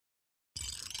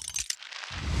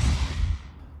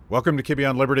Welcome to Kibbe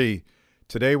on Liberty.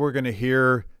 Today we're going to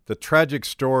hear the tragic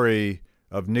story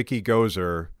of Nikki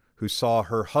Goeser, who saw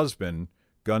her husband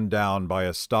gunned down by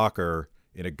a stalker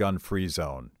in a gun-free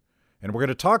zone. And we're going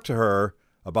to talk to her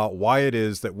about why it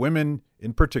is that women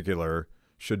in particular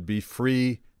should be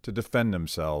free to defend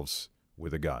themselves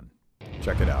with a gun.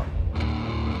 Check it out.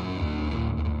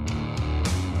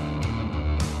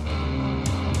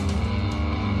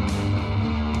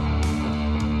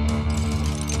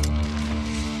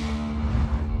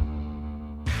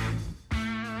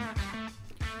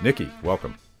 Nikki,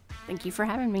 welcome. Thank you for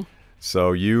having me.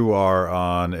 So you are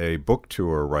on a book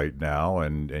tour right now,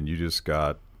 and you just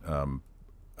got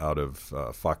out of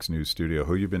Fox News studio.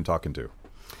 Who you been talking to?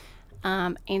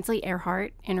 Ainsley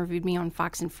Earhart interviewed me on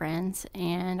Fox and Friends,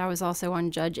 and I was also on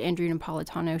Judge Andrew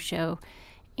Napolitano's show,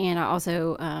 and I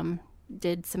also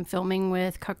did some filming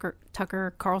with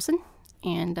Tucker Carlson,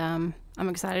 and I'm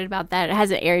excited about that. It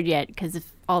hasn't aired yet because of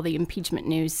all the impeachment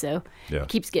news, so It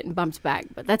keeps getting bumped back,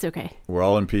 but that's okay. We're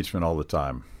all impeachment all the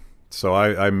time. So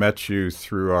I met you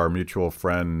through our mutual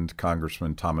friend,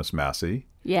 Congressman Thomas Massie.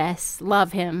 Yes,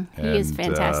 love him. He is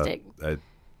fantastic.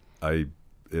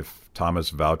 If Thomas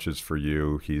vouches for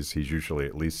you, he's usually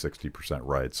at least 60%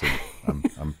 right. So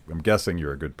I'm guessing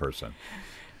you're a good person.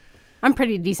 I'm a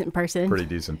pretty decent person. Pretty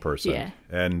decent person. Yeah.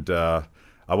 And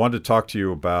I wanted to talk to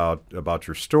you about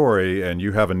your story, and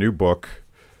you have a new book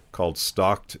called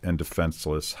Stalked and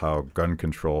Defenseless: How Gun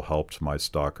Control Helped My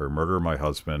Stalker Murder My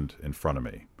Husband in Front of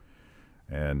Me.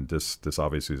 And this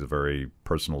obviously is a very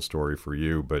personal story for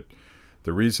you, but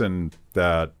the reason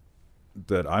that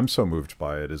I'm so moved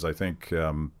by it is I think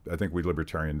we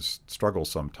libertarians struggle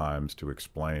sometimes to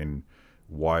explain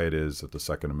why it is that the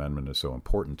Second Amendment is so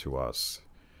important to us.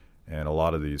 And a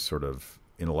lot of these sort of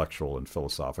intellectual and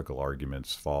philosophical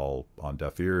arguments fall on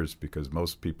deaf ears because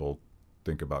most people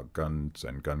think about guns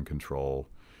and gun control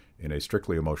in a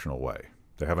strictly emotional way.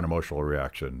 They have an emotional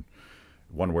reaction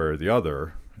one way or the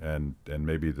other, and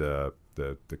maybe the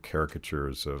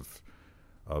caricatures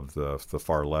of the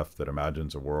far left that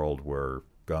imagines a world where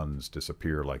guns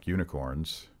disappear like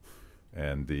unicorns,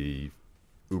 and the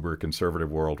uber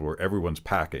conservative world where everyone's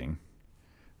packing.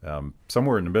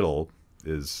 Somewhere in the middle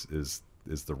is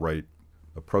the right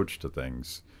approach to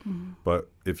things. Mm-hmm.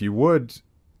 But if you would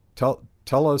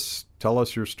tell us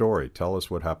your story. Tell us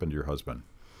what happened to your husband.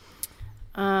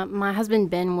 My husband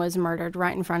Ben was murdered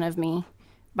right in front of me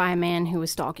by a man who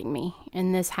was stalking me,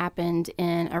 and this happened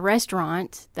in a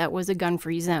restaurant that was a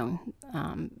gun-free zone.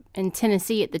 In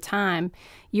Tennessee at the time,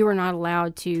 you were not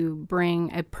allowed to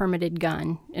bring a permitted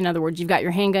gun. In other words, you've got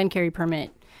your handgun carry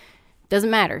permit. Doesn't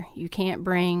matter. You can't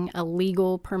bring a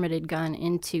legal permitted gun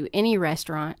into any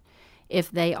restaurant if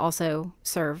they also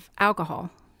serve alcohol.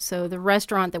 So the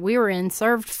restaurant that we were in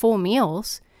served full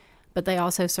meals, but they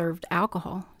also served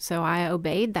alcohol. So I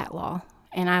obeyed that law,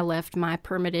 and I left my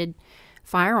permitted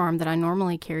firearm that I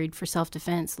normally carried for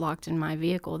self-defense locked in my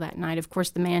vehicle that night. Of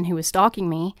course, the man who was stalking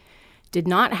me did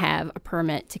not have a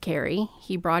permit to carry.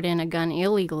 He brought in a gun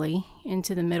illegally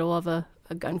into the middle of a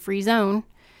gun-free zone,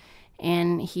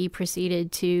 and he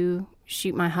proceeded to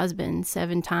shoot my husband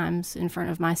 7 times in front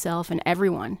of myself and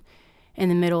everyone in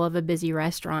the middle of a busy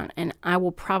restaurant. And I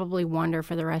will probably wonder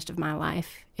for the rest of my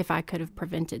life if I could have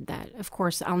prevented that. Of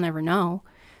course, I'll never know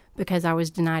because I was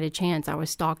denied a chance. I was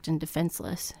stalked and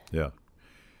defenseless. Yeah.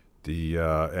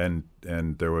 And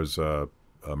there was a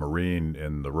Marine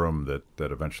in the room that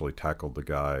eventually tackled the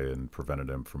guy and prevented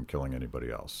him from killing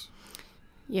anybody else.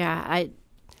 Yeah, I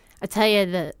tell you,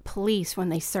 the police, when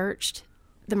they searched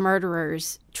the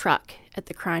murderer's truck at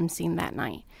the crime scene that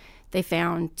night, they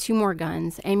found 2 more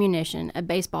guns, ammunition, a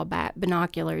baseball bat,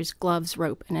 binoculars, gloves,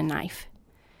 rope, and a knife.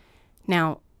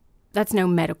 Now, that's no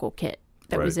medical kit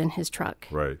that was in his truck.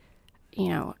 Right. You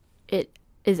know, it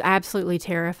is absolutely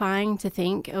terrifying to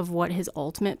think of what his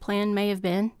ultimate plan may have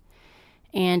been.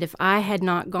 And if I had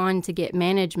not gone to get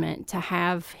management to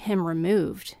have him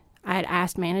removed, I had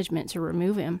asked management to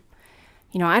remove him.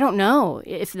 You know, I don't know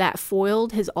if that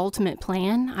foiled his ultimate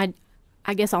plan.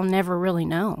 I guess I'll never really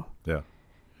know. Yeah.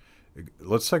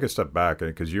 Let's take a step back,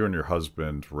 because you and your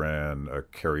husband ran a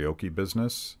karaoke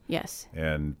business. Yes.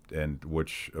 And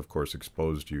which, of course,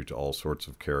 exposed you to all sorts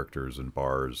of characters and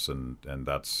bars, and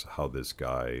that's how this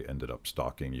guy ended up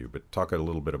stalking you. But talk a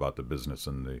little bit about the business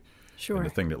and the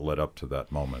thing that led up to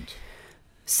that moment.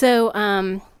 So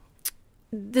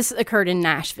this occurred in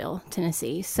Nashville,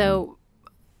 Tennessee. So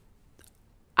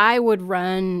I would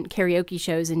run karaoke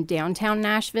shows in downtown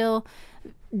Nashville.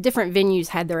 Different venues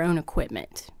had their own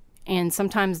equipment. And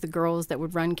sometimes the girls that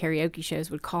would run karaoke shows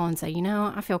would call and say, you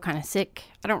know, I feel kind of sick.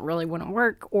 I don't really want to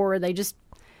work. Or they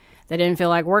didn't feel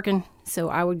like working. So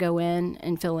I would go in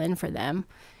and fill in for them.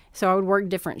 So I would work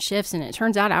different shifts, and it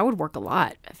turns out I would work a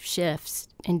lot of shifts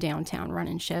in downtown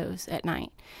running shows at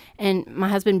night. And my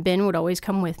husband, Ben, would always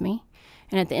come with me.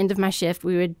 And at the end of my shift,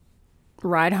 we would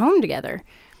ride home together.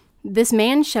 This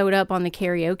man showed up on the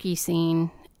karaoke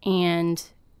scene, and,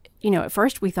 at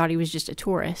first we thought he was just a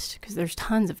tourist because there's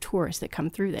tons of tourists that come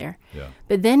through there. Yeah.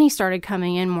 But then he started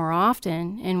coming in more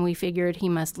often, and we figured he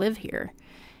must live here.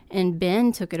 And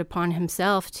Ben took it upon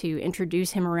himself to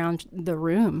introduce him around the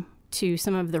room to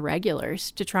some of the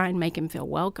regulars to try and make him feel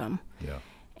welcome. Yeah.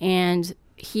 And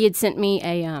he had sent me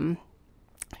a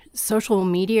social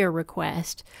media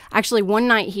request. Actually, one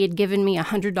night he had given me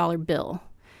 $100 bill.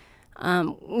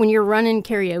 When you're running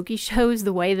karaoke shows,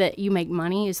 the way that you make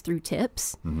money is through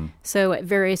tips. Mm-hmm. So at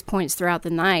various points throughout the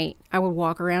night, I would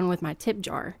walk around with my tip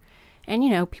jar.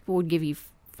 And, people would give you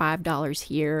 $5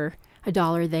 here,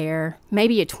 $1 there,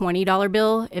 maybe a $20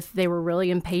 bill if they were really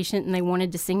impatient and they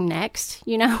wanted to sing next,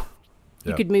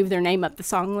 You could move their name up the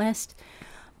song list.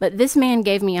 But this man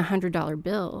gave me a $100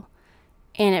 bill.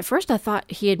 And at first I thought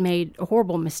he had made a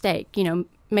horrible mistake.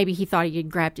 Maybe he thought he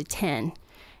had grabbed a 10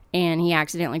 and he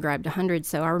accidentally grabbed 100.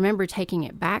 So I remember taking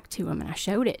it back to him and I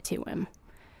showed it to him.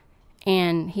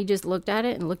 And he just looked at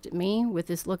it and looked at me with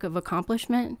this look of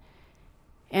accomplishment.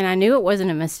 And I knew it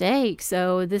wasn't a mistake.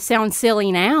 So this sounds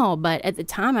silly now, but at the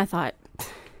time I thought,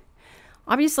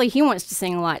 obviously he wants to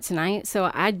sing a lot tonight. So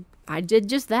I did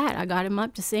just that. I got him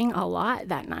up to sing a lot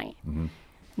that night. Mm-hmm.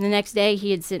 And the next day,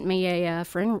 he had sent me a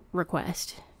friend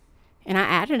request, and I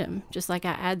added him, just like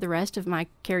I add the rest of my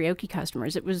karaoke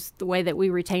customers. It was the way that we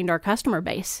retained our customer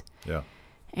base. Yeah.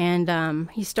 And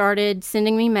he started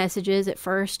sending me messages. At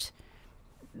first,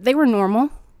 they were normal,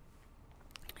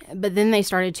 but then they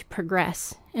started to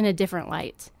progress in a different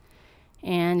light.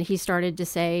 And he started to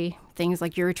say things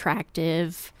like, "You're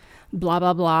attractive," blah,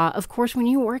 blah, blah. Of course, when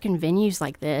you work in venues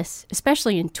like this,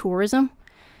 especially in tourism,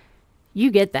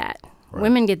 you get that. Right.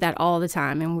 Women get that all the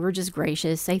time, and we're just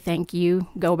gracious, say thank you,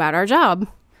 go about our job.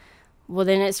 Well,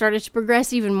 then it started to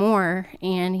progress even more,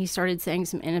 and he started saying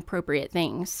some inappropriate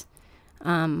things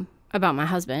about my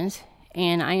husband,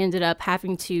 and I ended up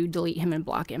having to delete him and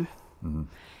block him. Mm-hmm.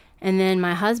 And then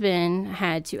my husband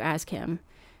had to ask him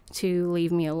to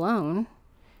leave me alone,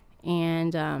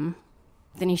 and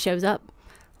then he shows up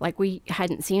like we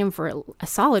hadn't seen him for a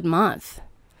solid month.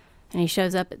 And he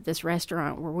shows up at this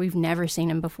restaurant where we've never seen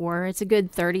him before. It's a good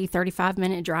 30,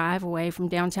 35-minute drive away from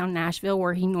downtown Nashville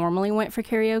where he normally went for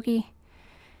karaoke.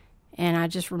 And I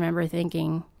just remember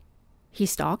thinking,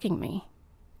 he's stalking me.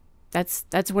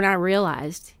 That's when I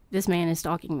realized this man is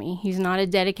stalking me. He's not a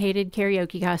dedicated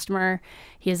karaoke customer.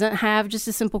 He doesn't have just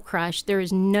a simple crush. There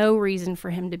is no reason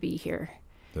for him to be here.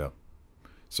 Yeah.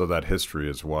 So that history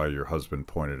is why your husband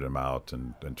pointed him out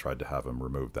and tried to have him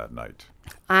removed that night.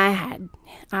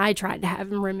 I tried to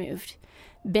have him removed.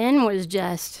 Ben was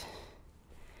just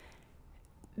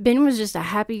a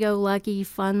happy-go-lucky,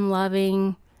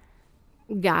 fun-loving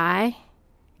guy.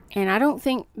 And I don't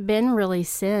think Ben really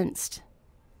sensed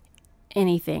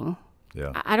anything.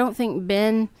 Yeah. I don't think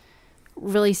Ben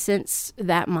really sensed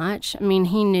that much. I mean,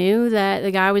 he knew that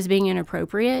the guy was being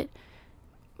inappropriate,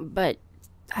 but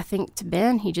I think to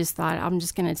Ben, he just thought, I'm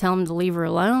just going to tell him to leave her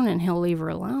alone, and he'll leave her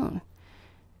alone.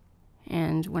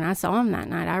 And when I saw him that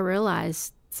night, I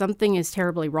realized something is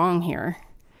terribly wrong here.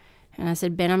 And I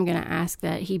said, Ben, I'm going to ask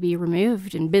that he be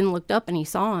removed. And Ben looked up and he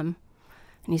saw him.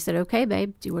 And he said, okay,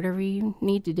 babe, do whatever you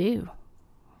need to do.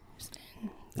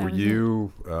 Were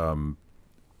you,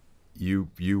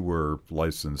 you were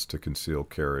licensed to conceal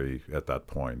carry at that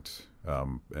point,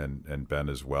 and Ben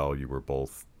as well, you were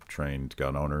both trained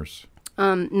gun owners?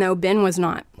 No, Ben was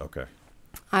not. Okay.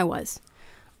 I was.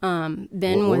 Ben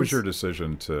what was your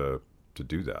decision to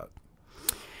do that?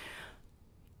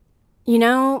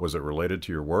 Was it related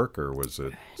to your work, or was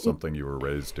it something you were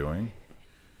raised doing?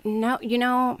 No,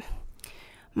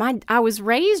 I was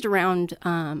raised around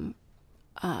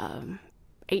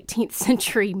 18th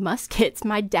century muskets.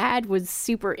 My dad was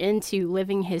super into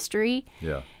living history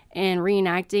and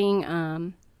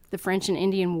reenacting the French and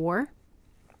Indian War.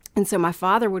 And so my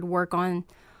father would work on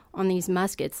these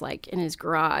muskets like in his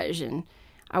garage, and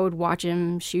I would watch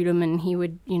him shoot them, and he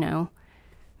would,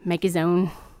 make his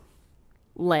own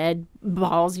lead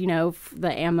balls,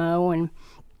 the ammo. And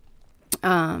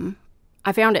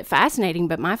I found it fascinating,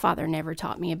 but my father never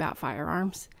taught me about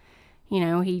firearms.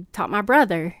 He taught my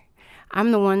brother.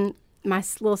 I'm the one, my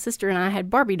little sister and I had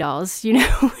Barbie dolls,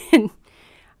 and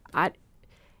I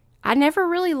never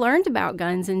really learned about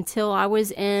guns until I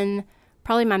was in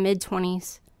probably my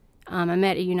mid-20s. I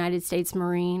met a United States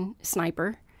Marine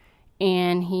sniper,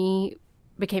 and he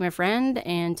became a friend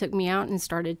and took me out and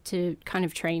started to kind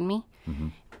of train me.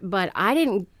 But I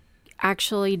didn't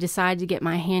actually decide to get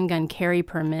my handgun carry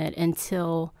permit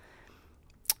until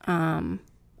a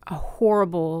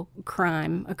horrible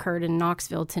crime occurred in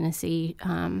Knoxville, Tennessee.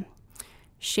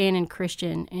 Shannon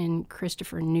Christian and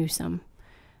Christopher Newsom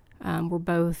were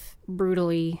both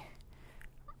brutally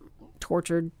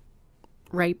tortured,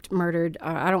 raped, murdered.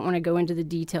 I don't want to go into the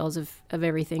details of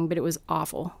everything, but it was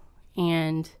awful.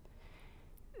 And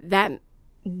that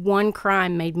one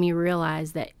crime made me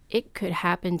realize that it could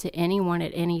happen to anyone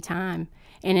at any time.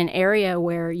 In an area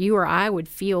where you or I would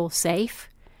feel safe,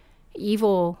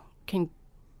 evil can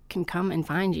come and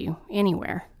find you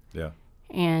anywhere. Yeah.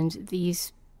 And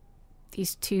these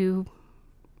two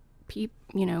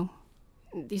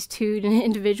these two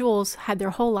individuals had their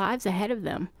whole lives ahead of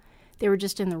them. They were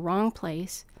just in the wrong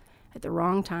place at the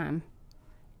wrong time,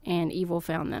 and evil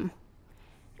found them.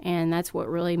 And that's what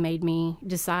really made me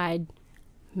decide,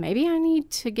 maybe I need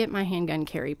to get my handgun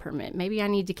carry permit. Maybe I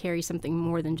need to carry something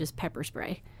more than just pepper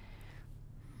spray.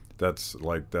 That's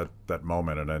like that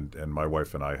moment, and my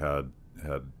wife and I had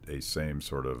a same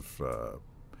sort of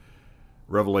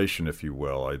revelation, if you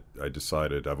will. I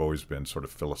decided, I've always been sort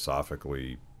of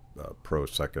philosophically pro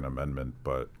Second Amendment,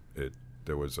 but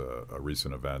there was a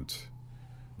recent event,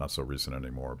 not so recent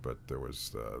anymore, but there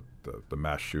was the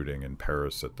mass shooting in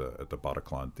Paris at the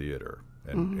Bataclan Theater,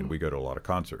 and we go to a lot of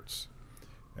concerts,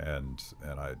 and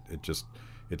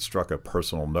it struck a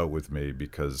personal note with me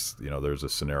because there's a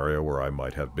scenario where I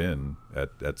might have been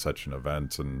at such an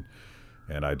event, and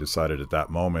I decided at that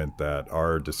moment that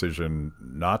our decision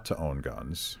not to own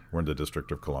guns, we're in the District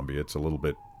of Columbia, it's a little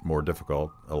bit more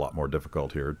difficult, a lot more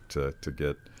difficult here to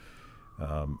get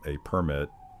a permit,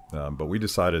 but we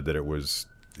decided that it was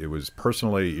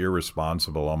personally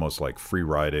irresponsible, almost like free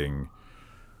riding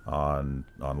on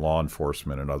law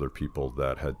enforcement and other people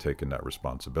that had taken that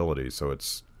responsibility. So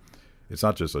it's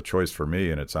not just a choice for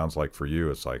me, and it sounds like for you,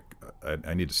 it's like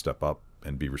I need to step up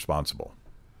and be responsible.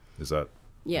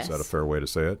 Yes. Is that a fair way to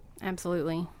say it?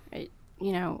 Absolutely.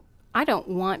 I don't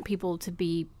want people to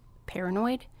be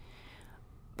paranoid,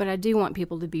 but I do want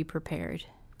people to be prepared.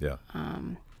 Yeah.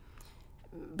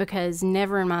 Because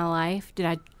never in my life did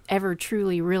I ever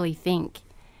truly, really think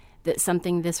that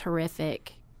something this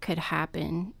horrific could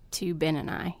happen to Ben and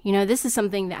I. This is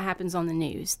something that happens on the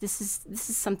news. This is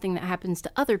something that happens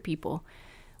to other people.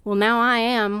 Well, now I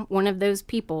am one of those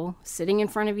people sitting in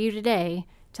front of you today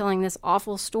telling this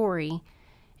awful story,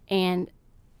 and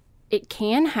it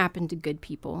can happen to good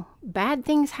people. Bad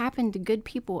things happen to good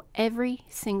people every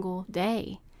single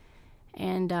day.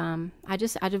 And I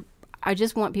just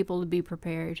want people to be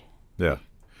prepared. Yeah.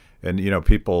 And,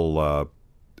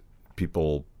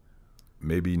 people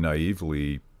maybe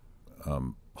naively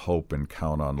hope and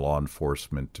count on law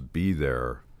enforcement to be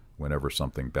there whenever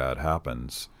something bad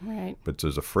happens. Right. But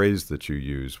there's a phrase that you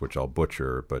use, which I'll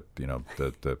butcher, but,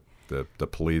 the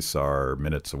police are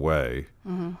minutes away,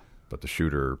 but the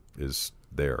shooter is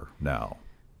there now.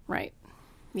 Right.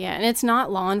 Yeah, and it's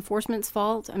not law enforcement's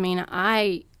fault. I mean,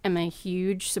 I am a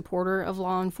huge supporter of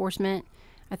law enforcement.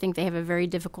 I think they have a very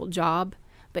difficult job,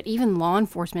 but even law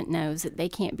enforcement knows that they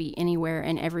can't be anywhere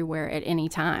and everywhere at any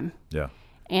time. Yeah.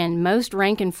 And most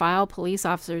rank and file police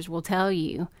officers will tell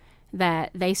you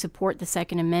that they support the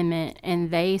Second Amendment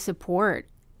and they support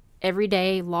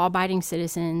everyday law-abiding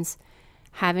citizens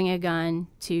having a gun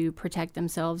to protect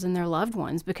themselves and their loved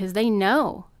ones because they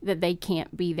know that they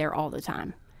can't be there all the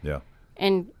time. Yeah.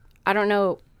 And I don't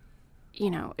know,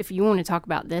 if you want to talk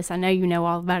about this, I know you know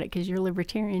all about it because you're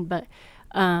libertarian, but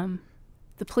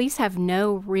the police have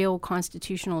no real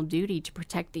constitutional duty to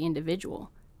protect the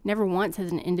individual. Never once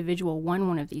has an individual won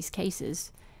one of these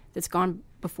cases that's gone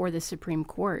before the Supreme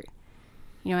Court.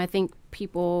 I think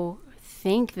people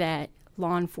think that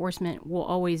law enforcement will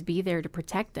always be there to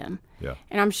protect them. Yeah.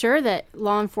 And I'm sure that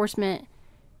law enforcement,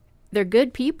 they're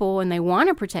good people and they want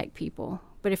to protect people.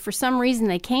 But if for some reason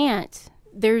they can't,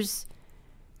 there's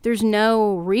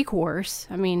no recourse.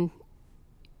 I mean,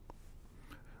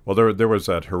 well, there was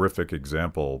that horrific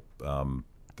example,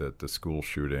 the school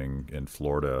shooting in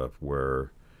Florida,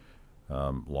 where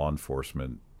law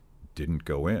enforcement didn't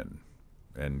go in,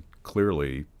 and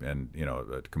clearly,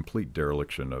 a complete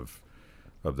dereliction of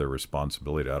their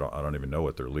responsibility. I don't even know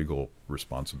what their legal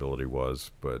responsibility was,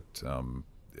 but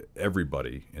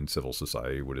everybody in civil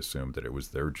society would assume that it was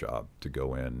their job to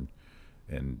go in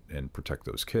and protect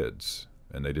those kids,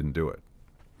 and they didn't do it.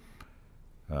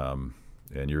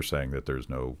 And you're saying that there's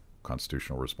no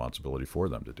constitutional responsibility for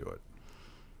them to do it.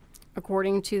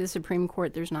 According to the Supreme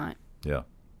Court, there's not. Yeah.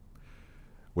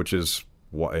 Which is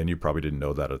and you probably didn't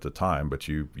know that at the time, but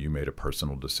you made a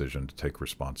personal decision to take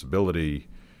responsibility.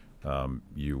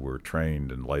 You were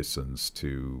trained and licensed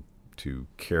to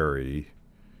carry,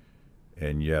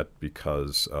 and yet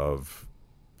because of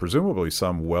presumably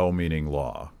some well-meaning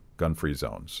law, gun-free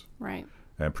zones, Right.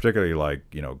 and particularly like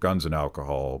guns and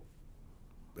alcohol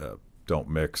don't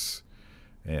mix,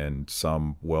 and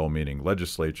some well-meaning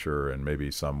legislature and maybe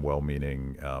some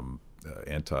well-meaning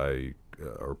anti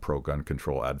or pro-gun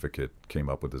control advocate came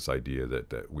up with this idea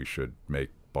that we should make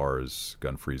bars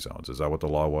gun-free zones. Is that what the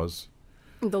law was?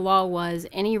 The law was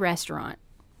any restaurant,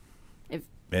 if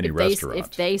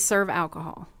they serve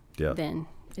alcohol, Yeah. then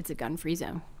it's a gun-free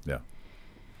zone. Yeah.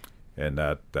 And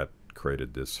that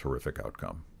created this horrific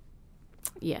outcome.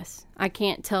 Yes. I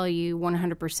can't tell you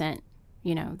 100%,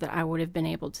 that I would have been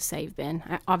able to save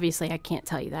Ben. Obviously, I can't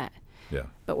tell you that. Yeah.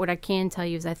 But what I can tell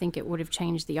you is I think it would have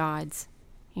changed the odds.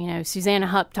 Susanna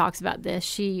Hupp talks about this.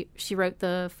 She wrote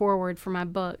the foreword for my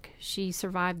book. She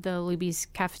survived the Luby's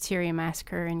Cafeteria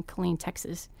Massacre in Killeen,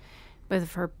 Texas. Both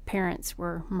of her parents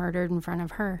were murdered in front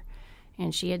of her,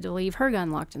 and she had to leave her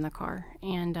gun locked in the car.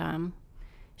 And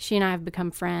she and I have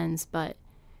become friends, but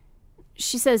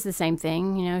she says the same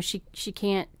thing. She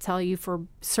can't tell you for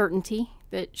certainty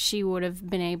that she would have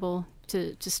been able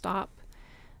to stop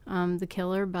the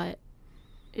killer, but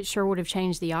it sure would have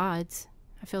changed the odds.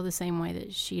 I feel the same way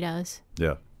that she does.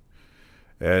 Yeah.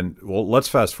 And well, let's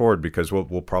fast forward because we'll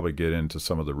probably get into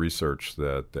some of the research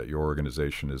that your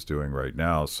organization is doing right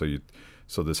now. So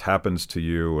this happens to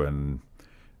you, and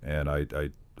I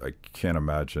can't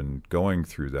imagine going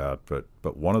through that.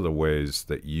 But one of the ways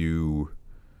that you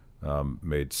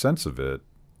made sense of it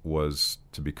was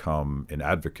to become an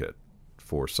advocate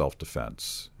for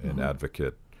self-defense, an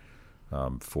advocate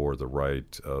for the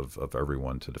right of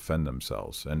everyone to defend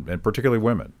themselves, and particularly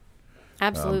women.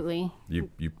 Absolutely. You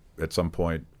at some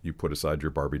point you put aside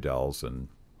your Barbie dolls and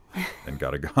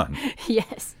got a gun.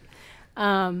 Yes.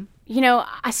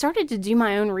 I started to do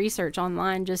my own research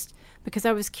online just because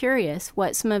I was curious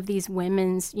what some of these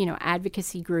women's,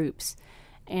 advocacy groups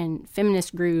and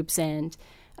feminist groups and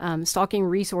stalking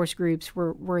resource groups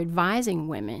were advising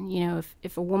women.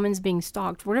 If a woman's being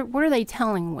stalked, what are they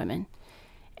telling women?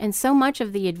 And so much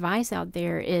of the advice out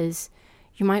there is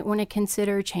you might want to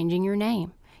consider changing your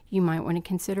name. You might want to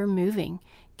consider moving,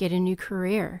 get a new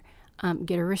career,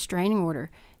 get a restraining order.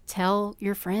 Tell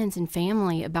your friends and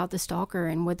family about the stalker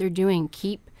and what they're doing.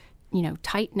 Keep,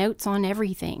 tight notes on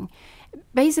everything.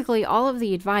 Basically, all of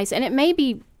the advice, and it may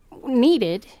be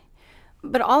needed,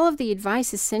 but all of the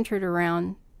advice is centered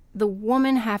around the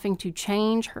woman having to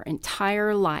change her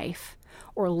entire life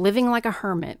or living like a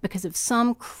hermit because of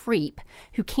some creep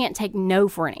who can't take no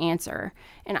for an answer.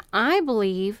 And I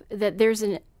believe that there's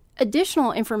an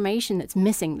additional information that's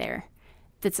missing there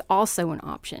that's also an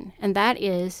option, and that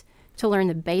is to learn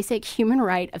the basic human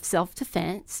right of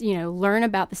self-defense, learn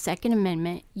about the Second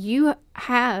Amendment. You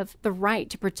have the right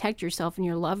to protect yourself and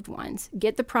your loved ones.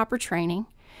 Get the proper training,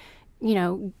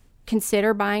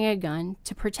 consider buying a gun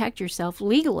to protect yourself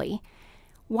legally.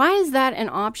 Why is that an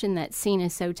option that's seen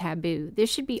as so taboo? This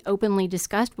should be openly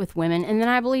discussed with women, and then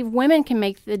I believe women can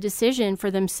make the decision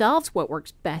for themselves what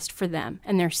works best for them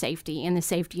and their safety and the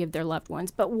safety of their loved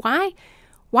ones. But why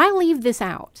leave this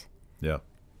out? Yeah,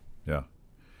 yeah.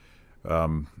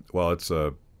 Well, it's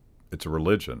a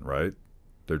religion, right?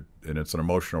 And it's an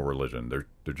emotional religion.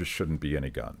 There just shouldn't be any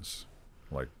guns.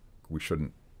 Like we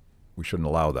shouldn't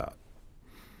allow that.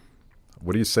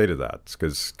 What do you say to that?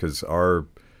 Because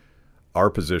our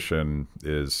position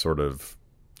is sort of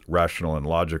rational and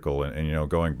logical, and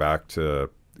going back to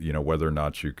whether or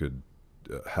not you could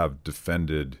have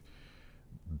defended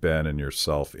Ben and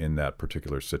yourself in that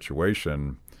particular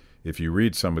situation. If you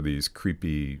read some of these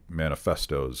creepy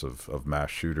manifestos of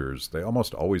mass shooters, they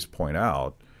almost always point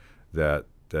out that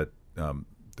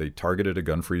they targeted a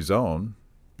gun-free zone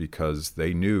because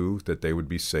they knew that they would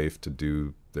be safe to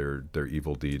do their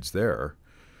evil deeds there.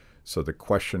 So the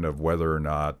question of whether or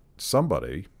not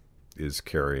somebody is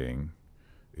carrying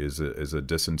is a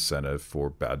disincentive for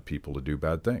bad people to do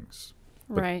bad things.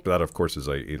 Right. But that, of course, is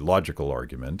a logical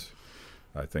argument.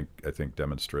 I think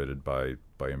demonstrated by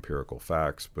empirical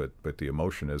facts, but the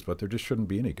emotion is, but there just shouldn't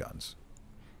be any guns.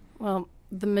 Well,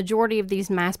 the majority of these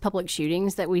mass public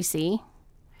shootings that we see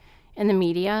in the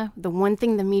media, the one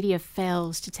thing the media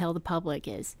fails to tell the public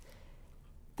is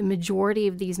the majority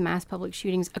of these mass public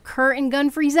shootings occur in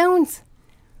gun-free zones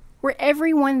where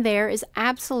everyone there is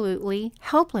absolutely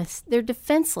helpless. They're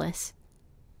defenseless.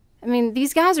 I mean,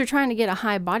 these guys are trying to get a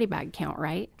high body bag count,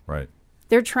 right? Right.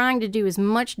 They're trying to do as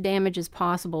much damage as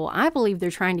possible. I believe they're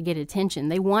trying to get attention.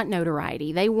 They want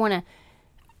notoriety. They want to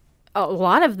a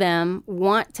lot of them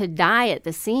want to die at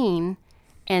the scene,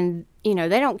 and, you know,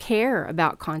 they don't care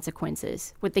about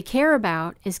consequences. What they care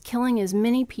about is killing as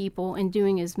many people and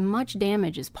doing as much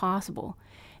damage as possible.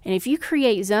 And if you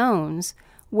create zones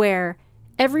where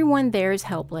everyone there is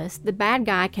helpless, the bad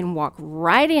guy can walk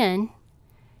right in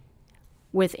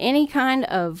with any kind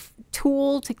of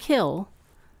tool to kill,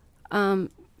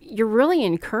 you're really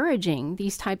encouraging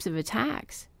these types of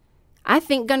attacks. I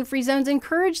think gun-free zones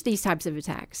encourage these types of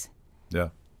attacks. Yeah.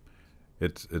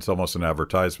 It's almost an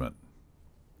advertisement.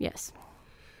 Yes.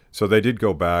 So they did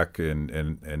go back,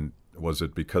 and was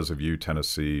it because of you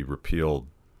Tennessee repealed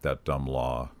that dumb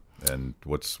law? And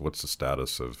what's the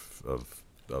status of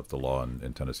the law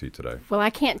in Tennessee today? Well, I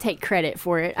can't take credit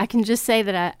for it. I can just say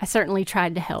that I certainly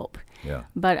tried to help. Yeah.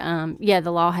 But,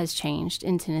 the law has changed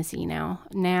in Tennessee now.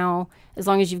 Now, as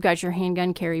long as you've got your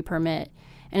handgun carry permit,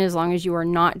 and as long as you are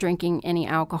not drinking any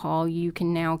alcohol, you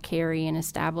can now carry in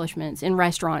establishments, in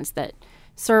restaurants that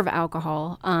serve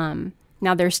alcohol.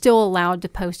 Now, they're still allowed to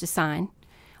post a sign.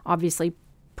 Obviously,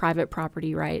 private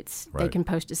property rights. Right. They can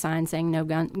post a sign saying no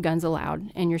guns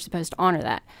allowed, and you're supposed to honor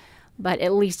that. But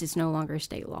at least it's no longer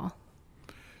state law.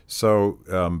 So,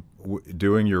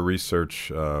 doing your research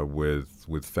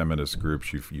with feminist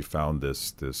groups, you found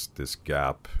this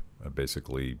gap,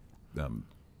 basically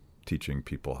teaching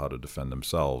people how to defend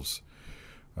themselves.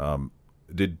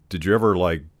 Did you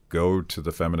ever go to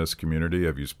the feminist community?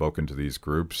 Have you spoken to these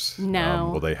groups? No.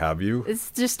 Will they have you? It's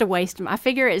just a waste. I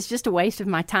figure it's just a waste of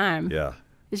my time. Yeah.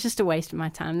 It's just a waste of my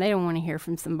time. They don't want to hear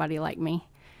from somebody like me.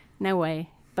 No way.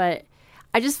 But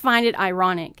I just find it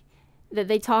ironic that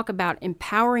they talk about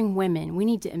empowering women. We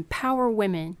need to empower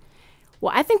women.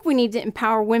 Well, I think we need to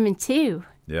empower women too.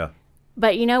 Yeah.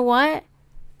 But you know what?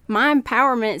 My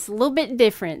empowerment's a little bit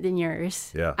different than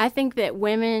yours. Yeah. I think that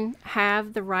women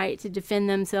have the right to defend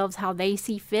themselves how they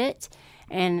see fit.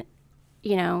 And,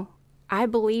 I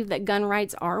believe that gun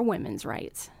rights are women's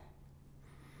rights.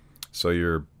 So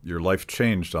your life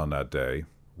changed on that day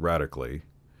radically,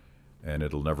 and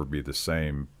it'll never be the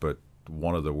same. But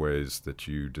one of the ways that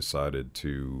you decided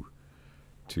to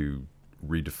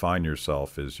redefine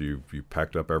yourself is you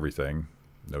packed up everything,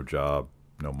 no job,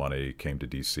 no money, came to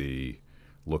D.C.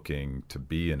 looking to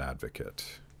be an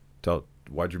advocate.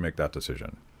 Why'd you make that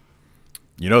decision?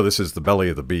 This is the belly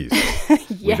of the beast.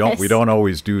 Yes. We don't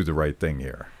always do the right thing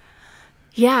here.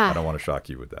 Yeah. I don't want to shock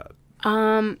you with that.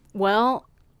 Well,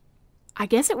 I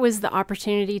guess it was the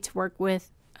opportunity to work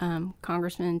with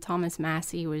Congressman Thomas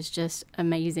Massey was just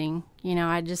amazing.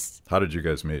 How did you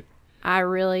guys meet? I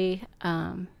really,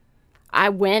 I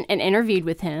went and interviewed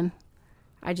with him.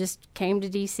 I just came to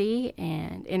D.C.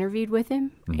 and interviewed with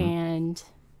him, Mm-hmm. and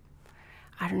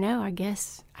I don't know. I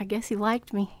guess he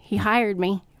liked me. He hired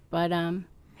me, but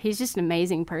he's just an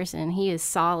amazing person. He is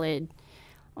solid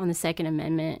on the Second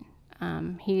Amendment.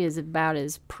 He is about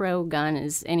as pro-gun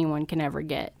as anyone can ever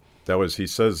get. He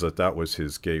says that was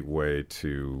his gateway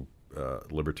to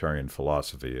libertarian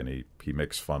philosophy, and he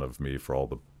makes fun of me for all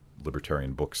the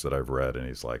libertarian books that I've read, and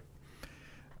he's like,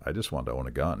 I just want to own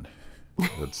a gun.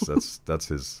 That's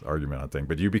his argument, I think.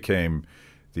 But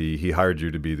he hired you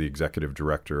to be the executive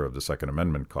director of the Second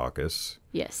Amendment Caucus.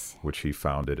 Yes. Which he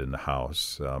founded in the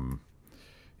House.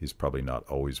 He's probably not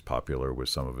always popular with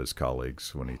some of his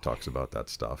colleagues when he talks about that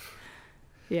stuff.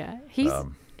 Yeah, he's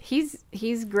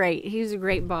great. He's a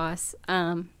great boss.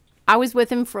 I was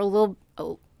with him for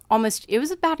it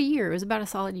was about a year. It was about a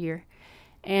solid year.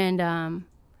 And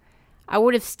I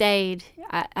would have stayed,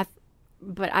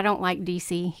 but I don't like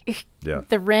D.C. Yeah.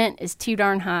 The rent is too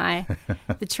darn high.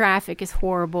 The traffic is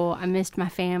horrible. I missed my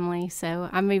family, so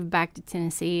I moved back to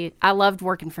Tennessee. I loved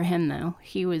working for him, though.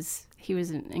 He was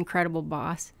an incredible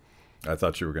boss. I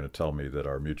thought you were going to tell me that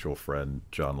our mutual friend,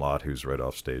 John Lott, who's right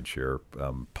off stage here,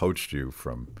 poached you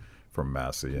from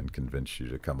Massey and convinced you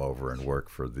to come over and work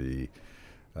for the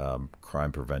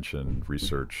Crime Prevention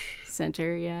Research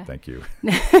Center. Yeah. Thank you.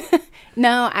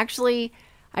 No, actually,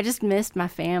 I just missed my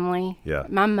family. Yeah.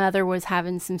 My mother was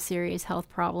having some serious health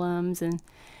problems, and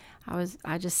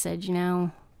I just said,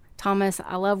 Thomas,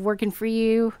 I love working for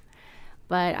you,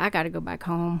 but I got to go back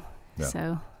home.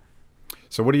 Yeah.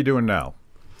 So what are you doing now?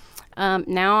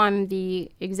 Now I'm the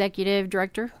executive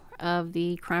director of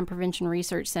the Crime Prevention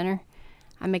Research Center.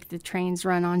 I make the trains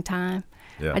run on time.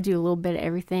 Yeah. I do a little bit of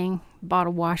everything.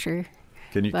 Bottle washer.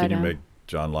 Can you make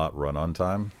John Lott run on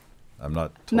time? I'm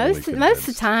not totally most convinced. of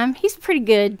the time. He's pretty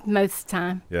good most of the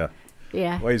time. Yeah.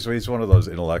 Yeah. Well, he's one of those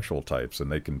intellectual types,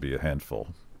 and they can be a handful.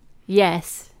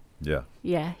 Yes. Yeah.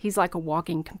 Yeah. He's like a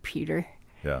walking computer.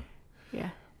 Yeah.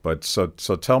 Yeah. But so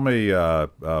tell me,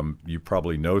 you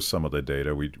probably know some of the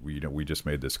data. We just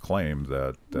made this claim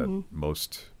that Mm-hmm.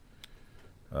 most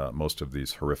most of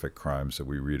these horrific crimes that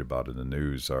we read about in the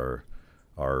news are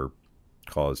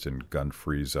caused in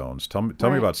gun-free zones. Tell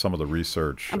me about some of the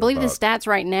research. I believe the stats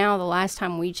right now, the last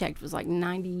time we checked, was like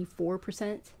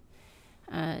 94%.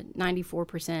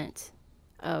 94%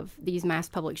 of these mass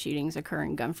public shootings occur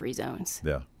in gun-free zones.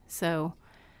 Yeah. So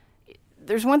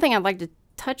there's one thing I'd like to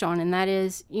touch on, and that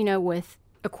is,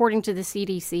 according to the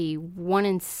CDC, 1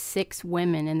 in 6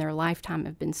 women in their lifetime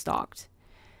have been stalked.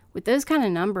 With those kind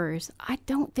of numbers, I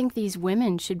don't think these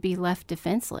women should be left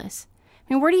defenseless.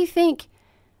 I mean, where do you think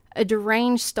a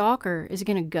deranged stalker is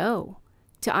going to go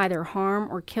to either harm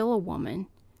or kill a woman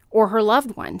or her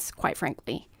loved ones, quite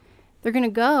frankly? They're going to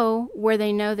go where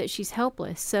they know that she's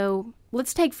helpless. So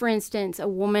let's take, for instance, a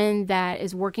woman that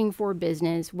is working for a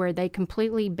business where they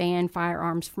completely ban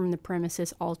firearms from the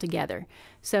premises altogether.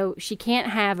 So she can't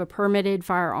have a permitted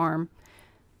firearm,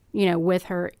 with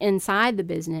her inside the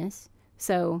business.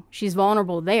 So she's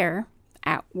vulnerable there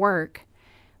at work.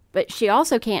 But she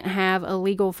also can't have a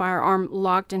legal firearm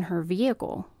locked in her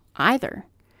vehicle either.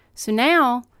 So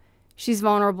now she's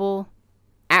vulnerable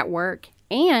at work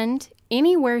and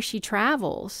anywhere she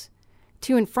travels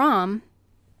to and from,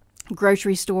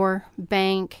 grocery store,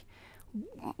 bank,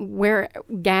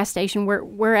 gas station,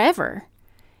 wherever.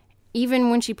 Even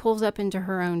when she pulls up into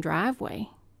her own driveway.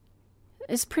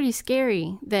 It's pretty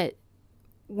scary that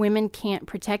women can't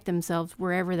protect themselves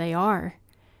wherever they are.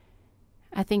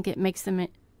 I think it makes them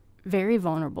very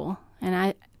vulnerable.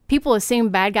 And people assume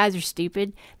bad guys are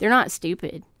stupid. They're not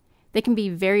stupid. They can be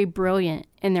very brilliant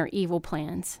in their evil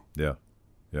plans. Yeah.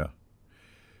 Yeah.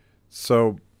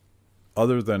 So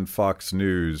other than Fox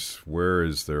News, where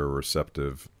is there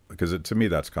receptive? Because to me,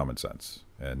 that's common sense.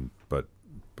 But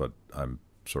I'm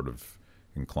sort of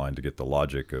inclined to get the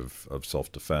logic of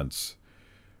self-defense.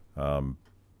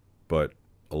 But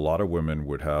a lot of women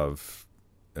would have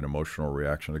an emotional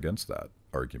reaction against that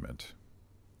argument.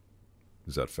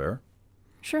 Is that fair?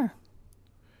 Sure.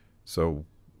 So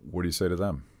what do you say to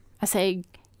them? I say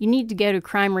you need to go to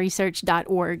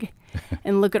crimeresearch.org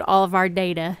and look at all of our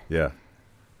data. Yeah.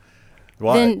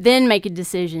 Well, then make a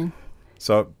decision.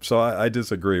 So I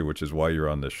disagree, which is why you're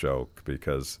on this show,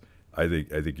 because I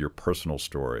think your personal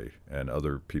story and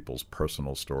other people's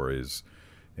personal stories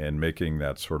and making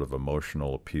that sort of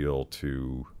emotional appeal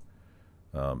to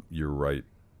your right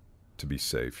to be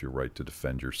safe, your right to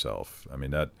defend yourself. I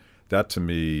mean, that to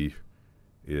me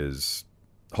is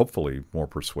hopefully more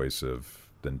persuasive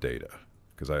than data,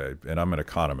 because I'm an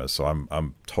economist, so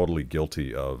I'm totally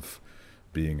guilty of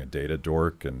being a data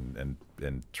dork and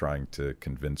trying to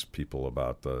convince people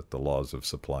about the laws of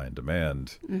supply and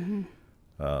demand.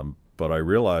 Mm-hmm. But I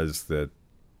realized that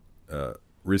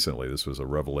recently, this was a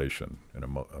revelation in a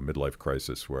midlife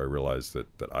crisis, where I realized that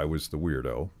I was the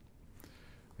weirdo,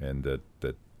 and that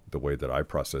the way that I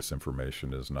process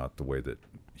information is not the way that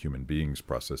human beings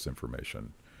process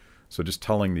information. So just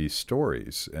telling these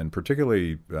stories, and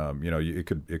particularly, it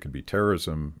could be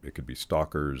terrorism, it could be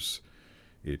stalkers,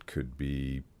 it could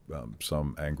be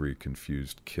some angry,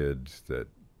 confused kid that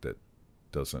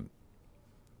doesn't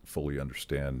fully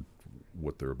understand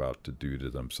what they're about to do to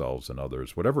themselves and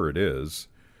others. Whatever it is,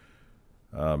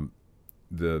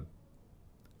 the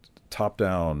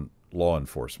top-down law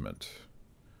enforcement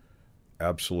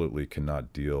absolutely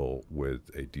cannot deal with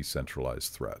a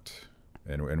decentralized threat.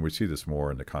 And we see this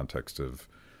more in the context of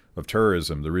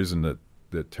terrorism. The reason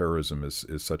that terrorism is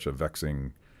such a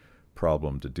vexing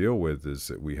problem to deal with is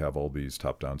that we have all these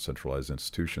top-down centralized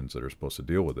institutions that are supposed to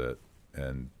deal with it,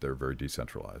 and they're very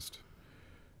decentralized.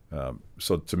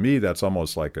 So to me, that's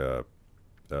almost like a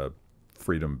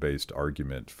freedom-based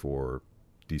argument for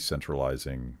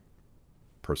decentralizing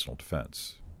personal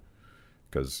defense,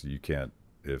 because you can't,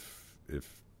 if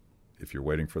you're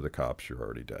waiting for the cops, you're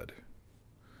already dead.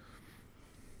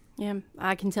 Yeah,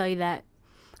 I can tell you that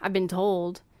I've been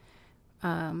told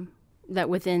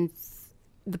that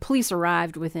the police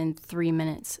arrived within 3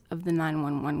 minutes of the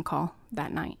 911 call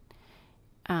that night,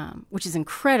 which is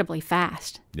incredibly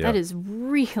fast. Yeah. That is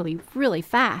really, really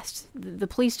fast. The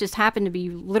police just happened to be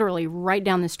literally right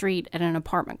down the street at an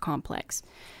apartment complex,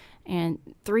 and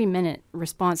 3-minute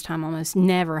response time almost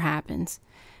never happens.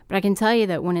 But I can tell you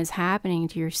that when it's happening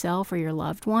to yourself or your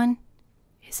loved one,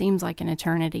 it seems like an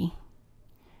eternity.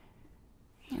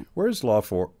 Where's law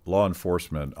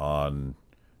enforcement on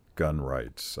gun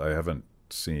rights? I haven't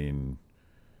seen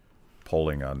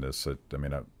polling on this. I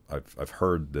mean, I've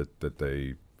heard that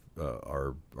they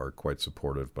are quite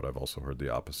supportive, but I've also heard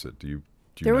the opposite. Do you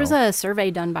There know? was a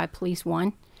survey done by Police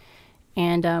One,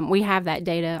 and we have that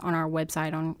data on our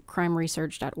website on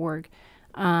crimeresearch.org.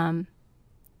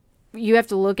 You have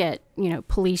to look at,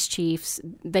 police chiefs.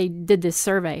 They did this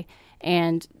survey,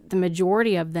 And the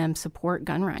majority of them support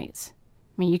gun rights.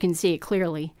 I mean, you can see it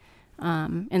clearly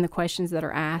in the questions that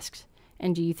are asked.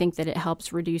 And do you think that it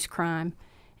helps reduce crime?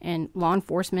 And law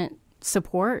enforcement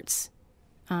supports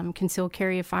concealed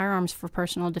carry of firearms for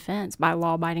personal defense by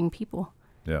law-abiding people.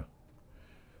 Yeah.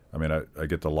 I mean, I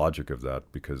get the logic of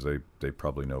that because they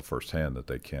probably know firsthand that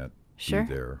they can't be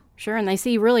there. Sure, and they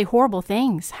see really horrible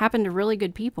things happen to really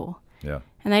good people. Yeah.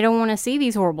 And they don't want to see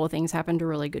these horrible things happen to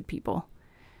really good people.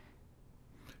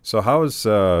 So how is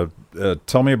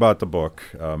tell me about the book.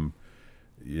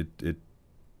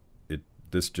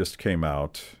 This just came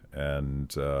out,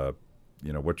 and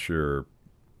what's your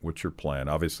plan?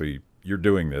 Obviously, you're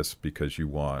doing this because you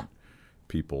want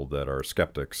people that are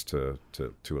skeptics to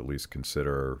at least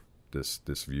consider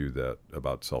this view that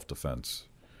about self-defense.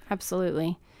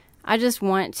 Absolutely. I just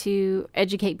want to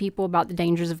educate people about the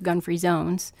dangers of gun-free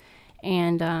zones.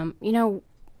 And,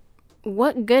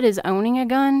 what good is owning a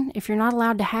gun if you're not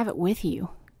allowed to have it with you?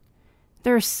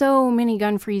 There are so many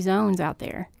gun-free zones out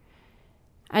there.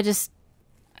 I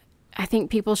think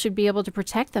people should be able to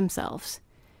protect themselves.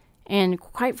 And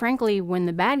quite frankly, when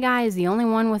the bad guy is the only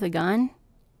one with a gun,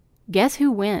 guess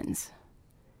who wins?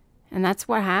 And that's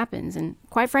what happens. And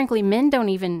quite frankly, men don't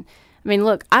even... I mean,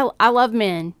 look, I love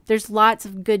men. There's lots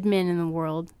of good men in the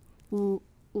world.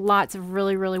 Lots of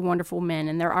really, really wonderful men,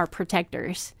 and there are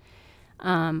protectors.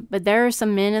 But there are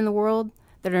some men in the world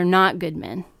that are not good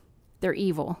men. They're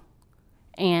evil.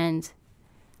 And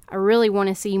I really want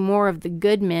to see more of the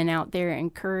good men out there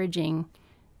encouraging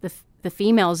the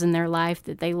females in their life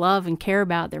that they love and care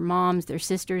about, their moms, their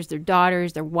sisters, their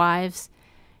daughters, their wives,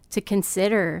 to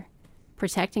consider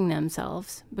protecting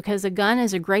themselves, because a gun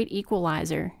is a great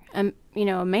equalizer. A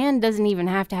man doesn't even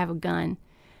have to have a gun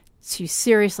to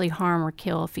seriously harm or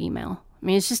kill a female. I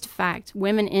mean, it's just a fact.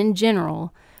 Women in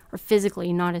general are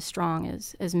physically not as strong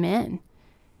as men.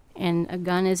 And a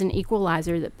gun is an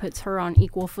equalizer that puts her on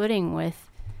equal footing with,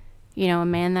 a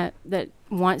man that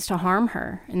wants to harm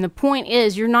her. And the point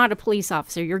is, you're not a police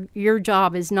officer. Your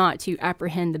job is not to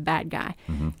apprehend the bad guy.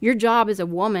 Mm-hmm. Your job as a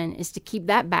woman is to keep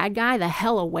that bad guy the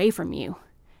hell away from you.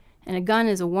 And a gun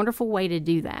is a wonderful way to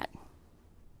do that.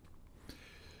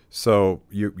 So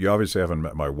you obviously haven't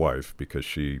met my wife, because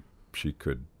she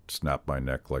could snap my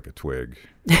neck like a twig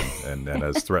and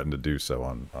has threatened to do so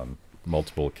on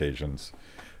multiple occasions.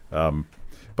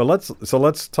 But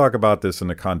let's talk about this in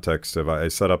the context of, I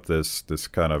set up this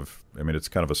kind of, it's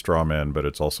kind of a straw man, but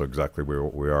it's also exactly where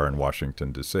we are in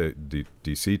Washington,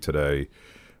 D.C. today.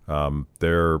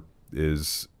 There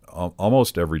is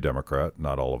almost every Democrat,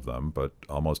 not all of them, but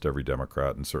almost every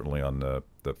Democrat, and certainly on the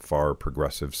far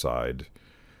progressive side,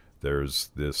 there's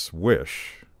this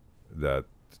wish that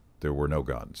there were no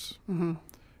guns. Mm-hmm.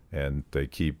 And they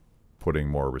keep putting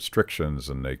more restrictions,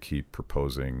 and they keep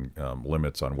proposing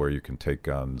limits on where you can take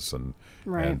guns. And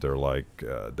they're like,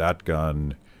 that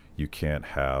gun you can't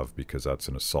have because that's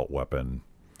an assault weapon,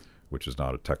 which is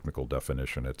not a technical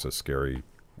definition. It's a scary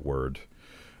word.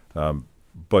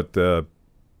 But the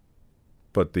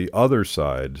other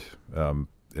side, and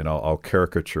I'll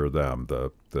caricature them,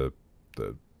 the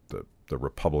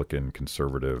Republican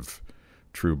conservative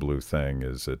true blue thing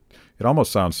is it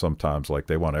almost sounds sometimes like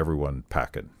they want everyone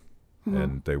packing. Mm-hmm.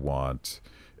 And they want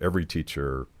every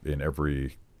teacher in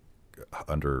every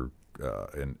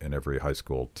in every high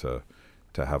school to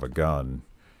have a gun.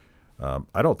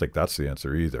 I don't think that's the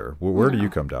answer either. Where do you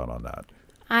come down on that?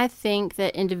 I think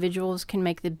that individuals can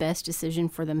make the best decision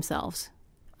for themselves.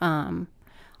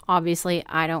 Obviously,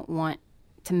 I don't want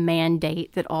to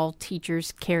mandate that all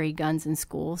teachers carry guns in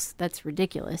schools. That's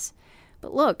ridiculous.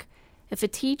 But look, if a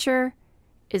teacher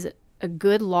is a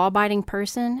good law-abiding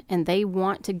person and they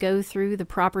want to go through the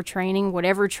proper training,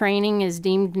 whatever training is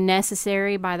deemed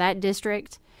necessary by that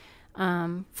district,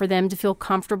 for them to feel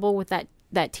comfortable with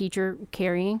that teacher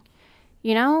carrying,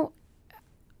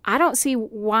 I don't see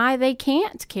why they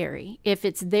can't carry. If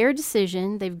it's their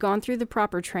decision, they've gone through the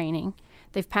proper training,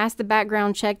 they've passed the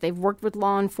background check, they've worked with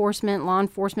law enforcement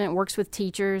works with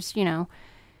teachers,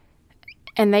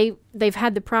 and they've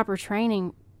had the proper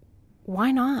training,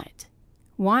 why not?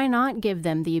 Why not give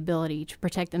them the ability to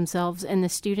protect themselves and the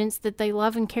students that they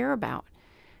love and care about?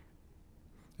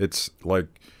 It's like,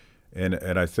 and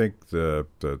I think the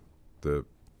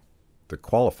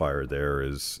qualifier there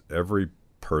is every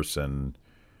person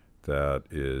that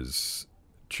is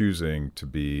choosing to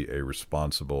be a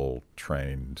responsible,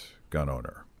 trained gun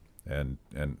owner, and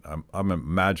I'm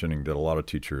imagining that a lot of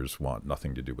teachers want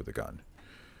nothing to do with a gun.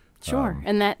 Sure,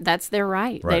 and that's their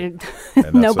right.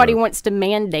 Nobody wants to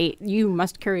mandate you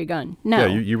must carry a gun. No.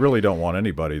 Yeah, you really don't want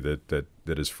anybody that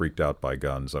is freaked out by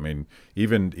guns. I mean,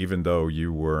 even though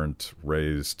you weren't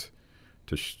raised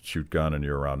to shoot gun and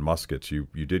you're around muskets, you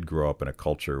did grow up in a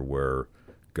culture where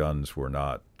guns were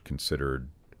not considered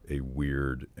a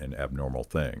weird and abnormal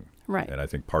thing. Right. And I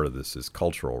think part of this is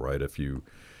cultural, right? If you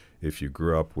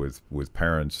grew up with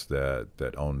parents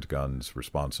that owned guns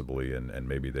responsibly and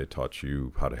maybe they taught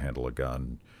you how to handle a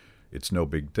gun, it's no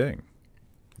big thing.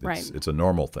 It's a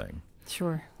normal thing.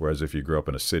 Sure. Whereas if you grew up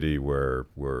in a city where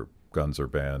guns are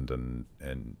banned and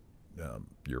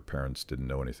your parents didn't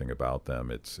know anything about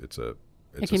them, it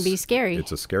can be scary.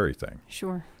 It's a scary thing.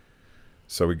 Sure.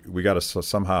 So we got to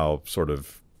somehow sort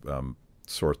of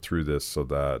sort through this so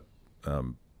that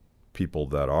people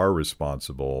that are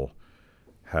responsible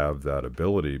have that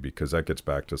ability, because that gets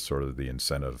back to sort of the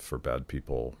incentive for bad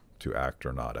people to act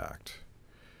or not act.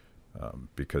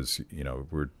 Because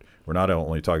we're not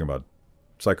only talking about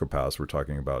psychopaths, we're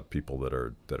talking about people that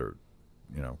are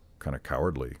kind of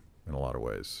cowardly in a lot of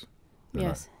ways.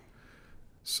 Yes.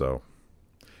 So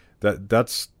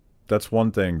that's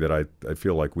one thing that I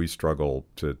feel like we struggle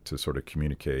to sort of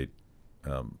communicate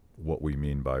what we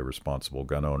mean by responsible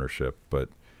gun ownership. But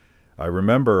I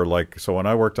remember, so when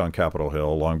I worked on Capitol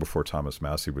Hill, long before Thomas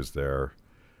Massey was there,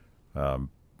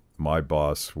 my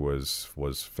boss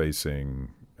was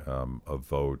facing a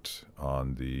vote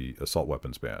on the assault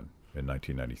weapons ban in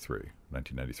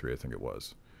 1993, I think it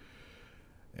was.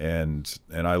 And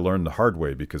I learned the hard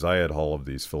way, because I had all of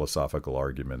these philosophical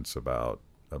arguments about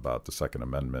the Second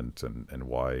Amendment and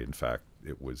why, in fact,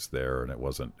 it was there, and it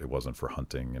wasn't for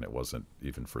hunting, and it wasn't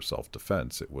even for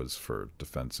self-defense. It was for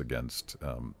defense against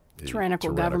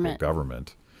tyrannical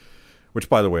government. Which,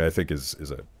 by the way, I think is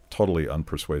a totally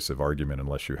unpersuasive argument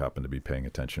unless you happen to be paying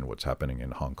attention to what's happening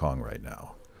in Hong Kong right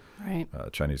now. Right.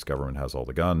 Chinese government has all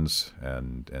the guns,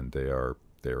 and they are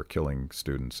killing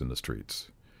students in the streets.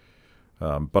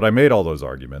 But I made all those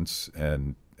arguments,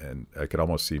 and I could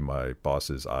almost see my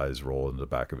boss's eyes roll in the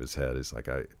back of his head. He's like,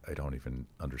 I don't even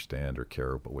understand or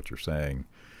care about what you're saying.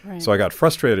 Right. So I got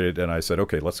frustrated, and I said,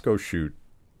 okay, let's go shoot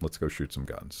some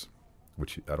guns,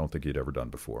 which I don't think he'd ever done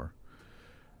before.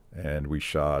 And we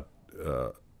shot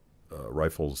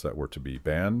rifles that were to be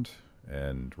banned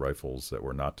and rifles that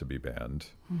were not to be banned.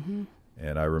 Mm-hmm.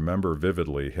 And I remember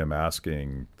vividly him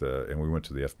asking and we went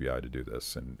to the FBI to do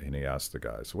this, and he asked the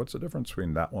guy, so what's the difference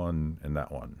between that one and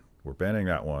that one? We're banning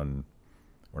that one.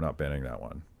 We're not banning that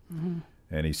one. Mm-hmm.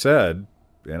 And he said,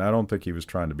 and I don't think he was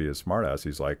trying to be a smartass,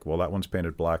 he's like, well, that one's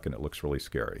painted black and it looks really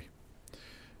scary.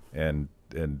 And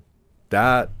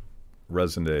that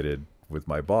resonated with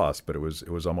my boss, but it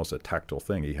was almost a tactile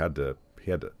thing. He had to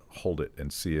hold it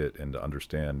and see it and to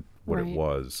understand what it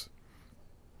was.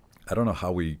 I don't know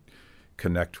how we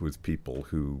connect with people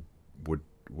who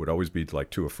would always be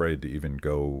like too afraid to even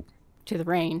go to the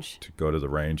range. To go to the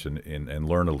range and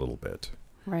learn a little bit.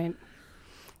 Right.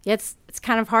 Yeah, it's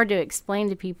kind of hard to explain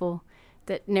to people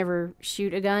that never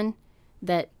shoot a gun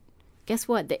that, guess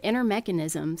what? The inner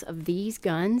mechanisms of these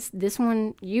guns, this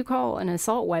one you call an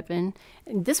assault weapon,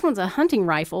 and this one's a hunting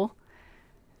rifle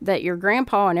that your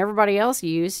grandpa and everybody else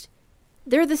used,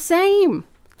 they're the same.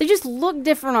 They just look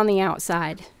different on the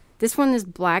outside. This one is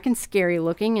black and scary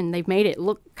looking, and they've made it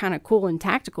look kind of cool and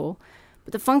tactical,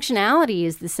 but the functionality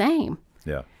is the same.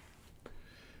 Yeah.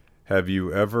 Have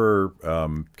you ever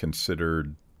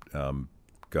considered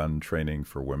gun training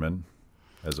for women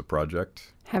as a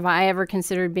project? Have I ever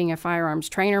considered being a firearms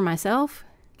trainer myself?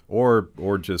 Or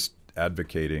just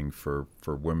advocating for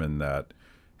women that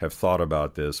have thought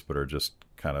about this but are just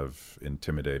kind of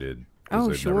intimidated because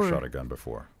they've never shot a gun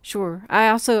before? Sure. I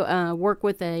also work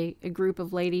with a group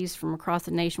of ladies from across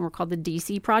the nation. We're called the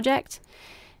DC Project.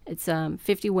 It's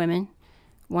 50 women,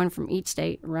 one from each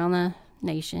state around the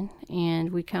nation.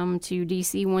 And we come to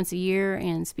DC once a year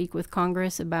and speak with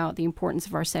Congress about the importance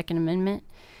of our Second Amendment.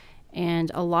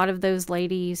 And a lot of those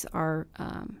ladies are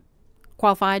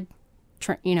qualified,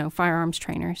 firearms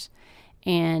trainers.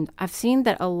 And I've seen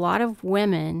that a lot of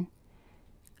women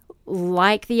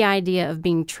like the idea of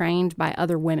being trained by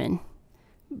other women,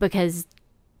 because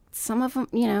some of them,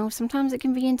 sometimes it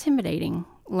can be intimidating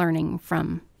learning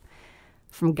from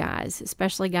guys,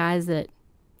 especially guys that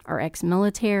are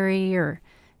ex-military or,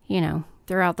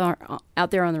 they're out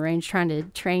there on the range trying to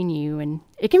train you, and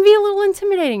it can be a little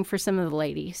intimidating for some of the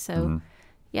ladies. So,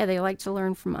 yeah, they like to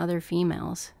learn from other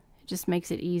females. It just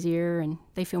makes it easier, and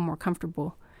they feel more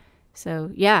comfortable.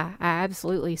 So, yeah, I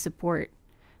absolutely support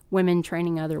women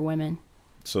training other women.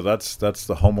 So that's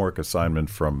the homework assignment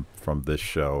from this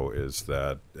show, is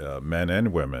that men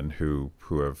and women who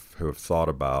have thought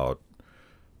about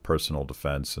personal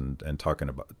defense and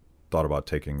thought about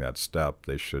taking that step,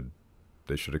 they should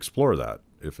explore that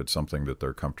if it's something that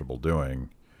they're comfortable doing,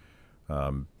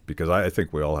 because I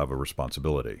think we all have a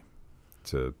responsibility.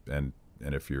 And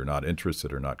if you're not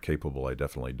interested or not capable, I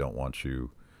definitely don't want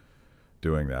you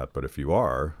doing that. But if you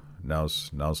are,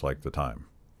 now's like the time.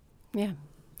 Yeah.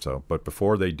 So, but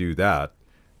before they do that,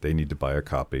 they need to buy a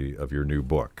copy of your new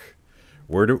book.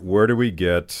 Where do we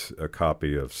get a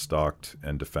copy of Stalked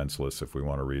and Defenseless if we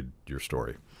want to read your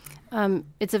story?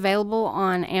 It's available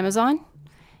on Amazon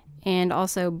and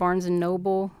also Barnes &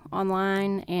 Noble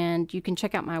online, and you can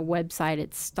check out my website.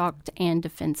 It's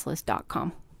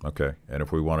stalkedanddefenseless.com. Okay. And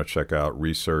if we want to check out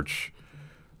research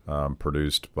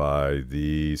produced by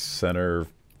the Center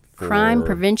for Crime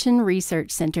Prevention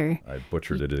Research Center. I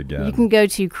butchered it again. You can go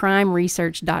to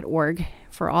crimeresearch.org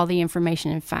for all the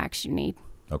information and facts you need.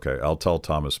 Okay. I'll tell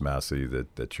Thomas Massey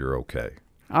that you're okay.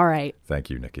 All right. Thank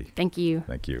you, Nikki. Thank you.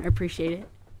 Thank you. I appreciate it.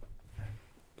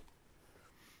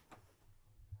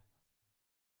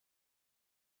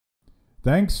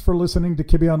 Thanks for listening to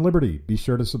Kibbe on Liberty. Be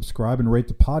sure to subscribe and rate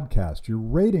the podcast. Your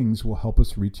ratings will help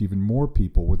us reach even more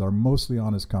people with our mostly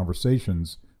honest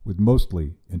conversations with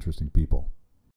mostly interesting people.